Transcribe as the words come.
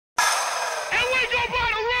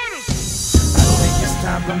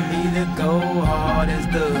time for me to go hard as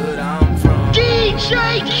the hood I'm from.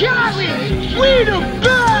 DJ Khaled, we the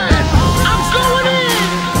best! I'm going in!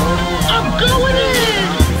 I'm going in!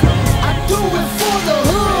 I do it for the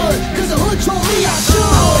hood, cause the hood told me I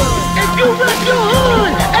should. If you rep your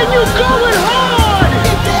hood and you going hard,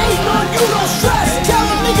 If there ain't none, you don't stress. Tell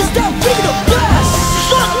them niggas that we the best.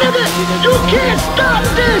 fuck nigga, you can't stop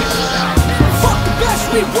this! Fuck the best,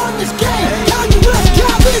 we won this game. Now you let's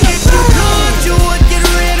count me the best. You would get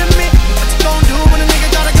rid of me. What you gon' do when a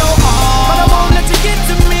nigga gotta go hard? But I won't let you get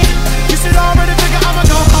to me. You should already figure I'ma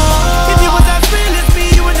go hard. If you was as real as me,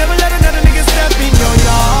 you would never let another nigga step in your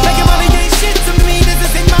yard. Making money ain't shit to me. This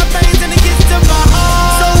is in my veins and it gets to my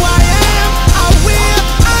heart. So I am, I will,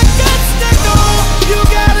 I got to go. You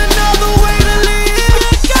got another way to live.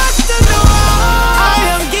 You got to know. I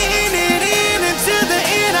am getting it in until the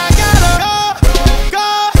end. I gotta go.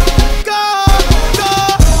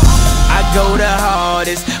 I go the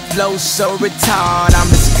hardest, flow so retarded. I'm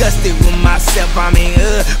disgusted with myself. I mean,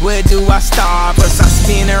 where do I start? First I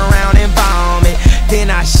spin around and vomit, then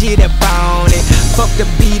I shit up on it. Fuck the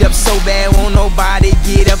beat up so bad, won't nobody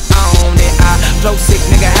get up on it. I flow sick,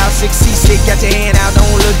 nigga, how sick, seasick. Got your hand out,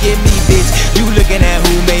 don't look at me, bitch. You looking at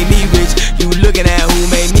who made me rich. You looking at who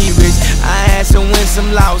made me rich. I had some wins,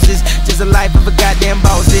 some losses, just a life of a goddamn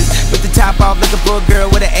bosses. With the top off, looking for a girl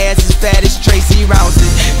with her ass as fat as Tracy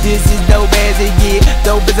Rouse's. This is dope as it get,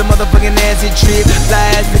 dope as a motherfucking acid trip. Fly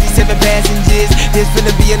as 57 passengers, this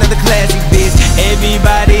finna be another classic, bitch.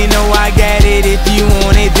 Everybody know I got it. If you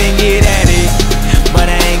want it, then get at it. But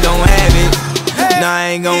I ain't gon' have it. No,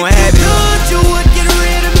 I ain't gon' have it. Could you would get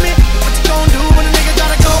rid of me? What you gon' do when a nigga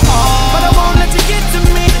gotta go hard? But I won't let you get to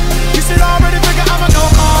me. You should already figure I'ma go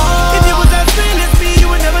hard. If you was as real as me, you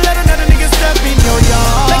would never let another nigga step in your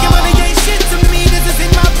yard. Making money ain't shit to me. This is in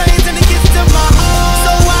my veins and it gets to my heart.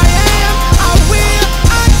 So I am, I will,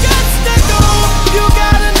 I got to go. You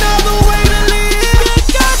got another way to live. You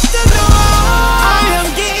got to know. I am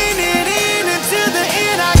getting it in until the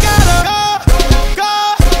end. I gotta go.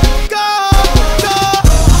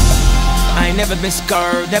 I ain't never been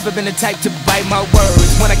scared, never been the type to bite my words.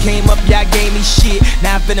 When I came up, y'all gave me shit.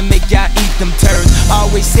 Now I'm finna make y'all eat them turds.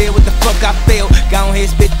 Always said what the fuck I felt. Go ahead,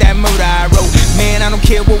 spit that murder I wrote. Man, I don't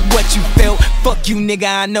care what you felt. Fuck you, nigga,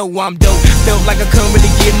 I know I'm dope. Felt like I couldn't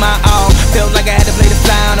really give my all. Felt like I had to play the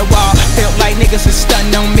fly on the wall. Felt like niggas was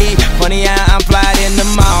stunting on me. Funny how I'm flying in the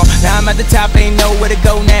mall. Now I'm at the top, ain't nowhere to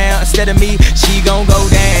go now. Instead of me, she gon' go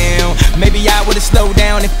down. Maybe I would've slowed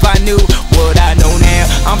down if I knew what I know now.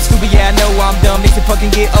 I'm stupid, yeah, I know I'm dumb. Makes it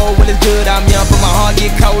fucking get old when it's good, I'm young. But my heart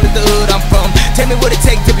get cold at the hood I'm from. Tell me what it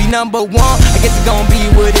take to be number one. I guess it's gon' be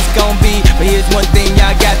what it's gon' be. But here's one thing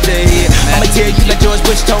y'all got to hear. I'ma tell you like George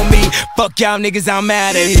Bush told me. Fuck y'all niggas, I'm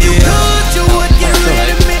outta here. Could you would get rid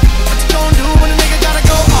of me?